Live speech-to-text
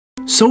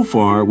So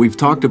far, we've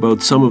talked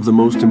about some of the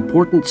most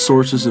important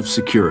sources of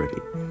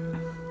security: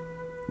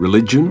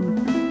 religion,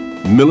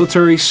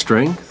 military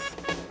strength,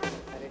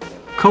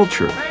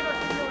 culture.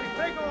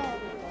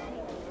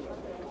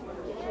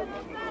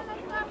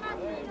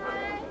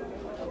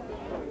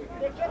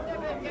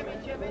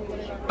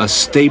 A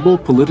stable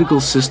political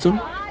system,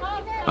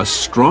 a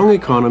strong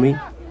economy,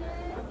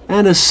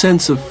 and a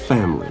sense of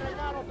family.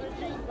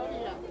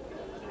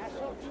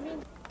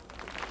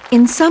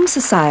 In some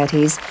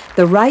societies,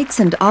 the rights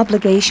and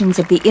obligations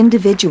of the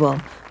individual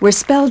were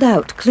spelled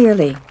out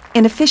clearly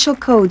in official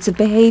codes of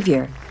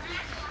behavior.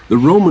 The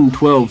Roman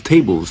 12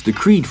 Tables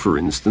decreed, for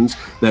instance,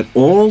 that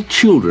all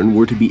children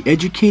were to be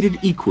educated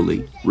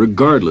equally,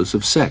 regardless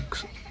of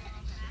sex.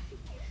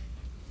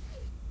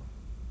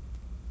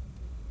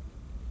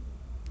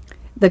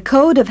 The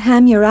Code of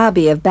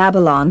Hammurabi of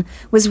Babylon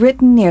was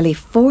written nearly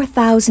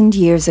 4,000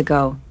 years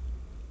ago.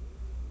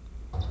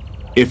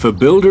 If a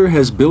builder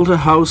has built a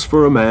house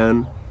for a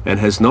man and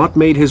has not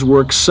made his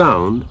work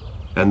sound,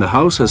 and the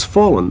house has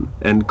fallen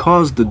and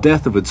caused the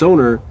death of its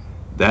owner,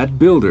 that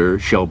builder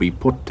shall be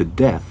put to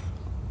death.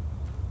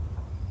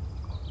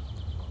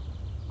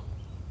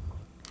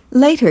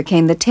 Later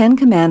came the 10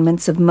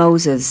 Commandments of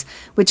Moses,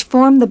 which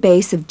form the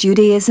base of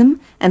Judaism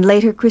and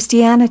later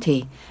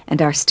Christianity,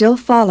 and are still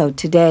followed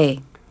today.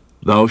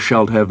 Thou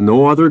shalt have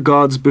no other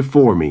gods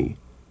before me.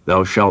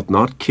 Thou shalt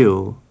not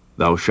kill.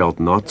 Thou shalt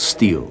not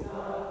steal.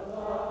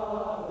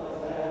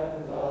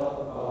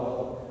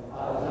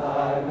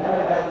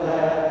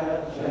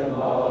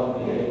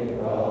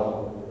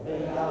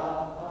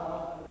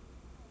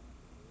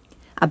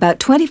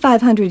 About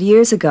 2,500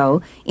 years ago,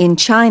 in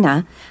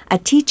China, a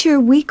teacher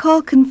we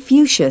call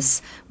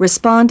Confucius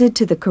responded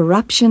to the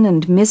corruption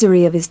and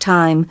misery of his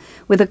time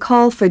with a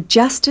call for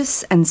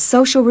justice and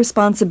social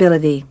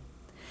responsibility.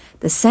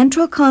 The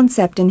central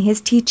concept in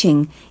his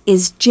teaching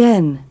is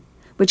Zhen,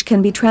 which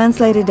can be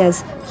translated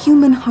as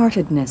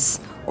human-heartedness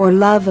or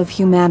love of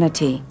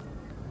humanity.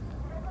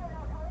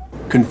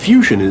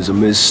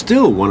 Confucianism is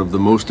still one of the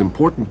most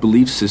important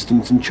belief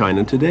systems in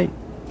China today.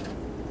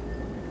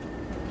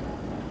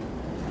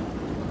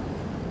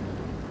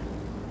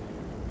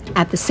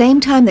 At the same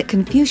time that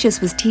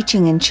Confucius was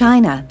teaching in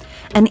China,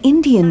 an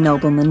Indian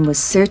nobleman was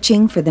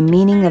searching for the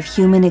meaning of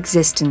human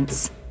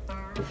existence.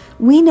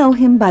 We know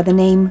him by the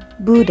name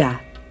Buddha,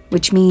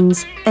 which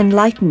means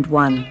enlightened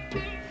one.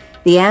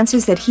 The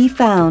answers that he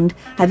found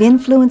have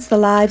influenced the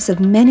lives of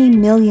many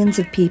millions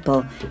of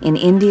people in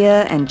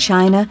India and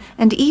China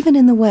and even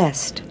in the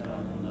West.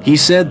 He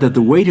said that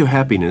the way to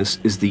happiness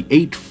is the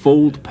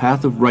eightfold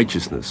path of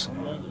righteousness: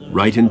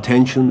 right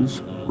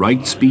intentions,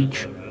 right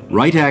speech,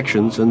 right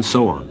actions, and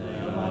so on.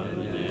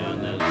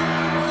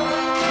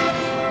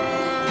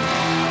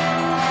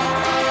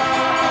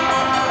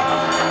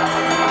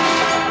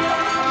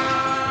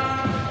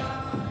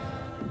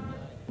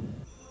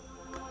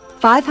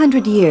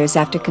 "500 years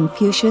after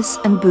Confucius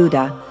and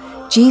Buddha,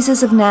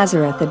 Jesus of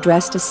Nazareth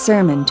addressed a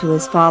sermon to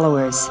his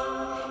followers.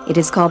 It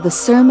is called the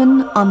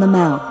Sermon on the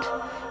Mount,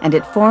 and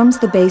it forms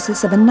the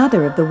basis of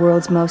another of the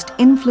world's most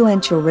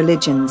influential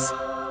religions,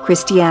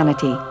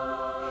 Christianity.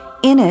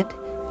 In it,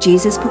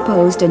 Jesus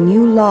proposed a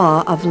new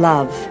law of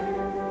love.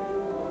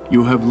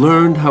 You have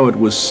learned how it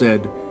was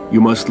said,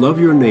 you must love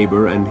your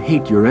neighbor and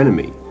hate your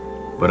enemy.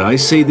 But I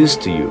say this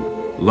to you,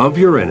 love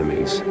your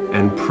enemies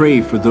and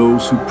pray for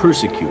those who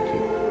persecute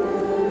you."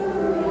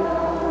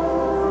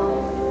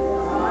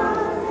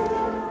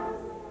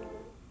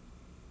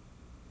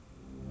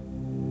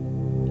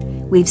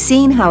 We've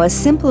seen how a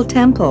simple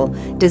temple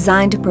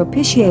designed to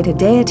propitiate a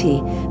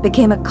deity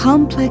became a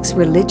complex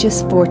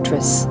religious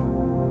fortress.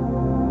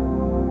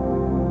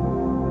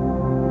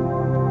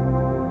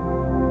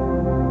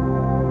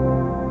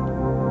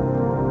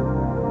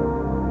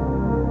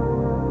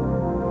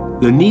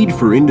 The need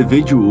for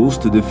individuals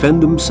to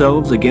defend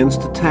themselves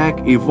against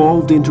attack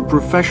evolved into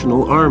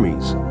professional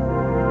armies.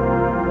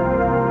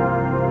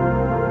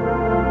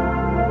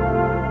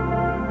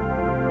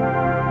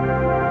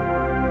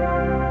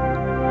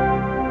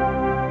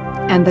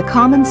 And the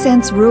common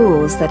sense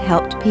rules that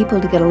helped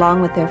people to get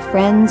along with their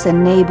friends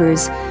and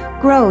neighbors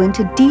grow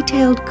into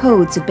detailed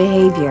codes of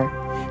behavior,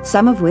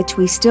 some of which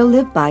we still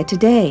live by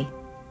today.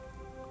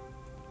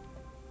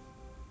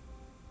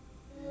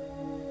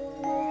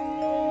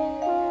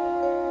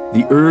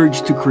 The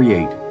urge to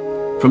create,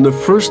 from the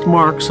first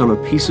marks on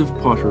a piece of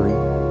pottery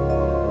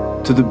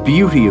to the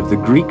beauty of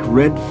the Greek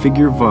red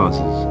figure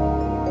vases.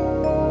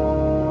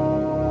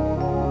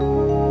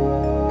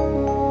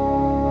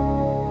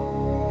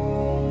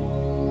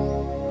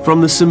 From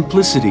the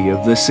simplicity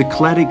of the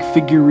Cycladic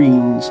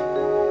figurines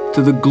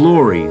to the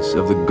glories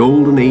of the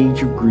golden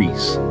age of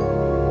Greece,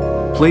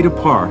 played a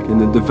part in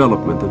the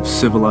development of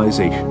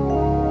civilization.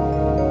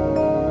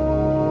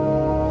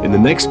 In the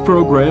next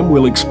program,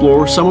 we'll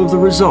explore some of the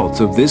results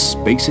of this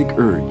basic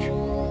urge.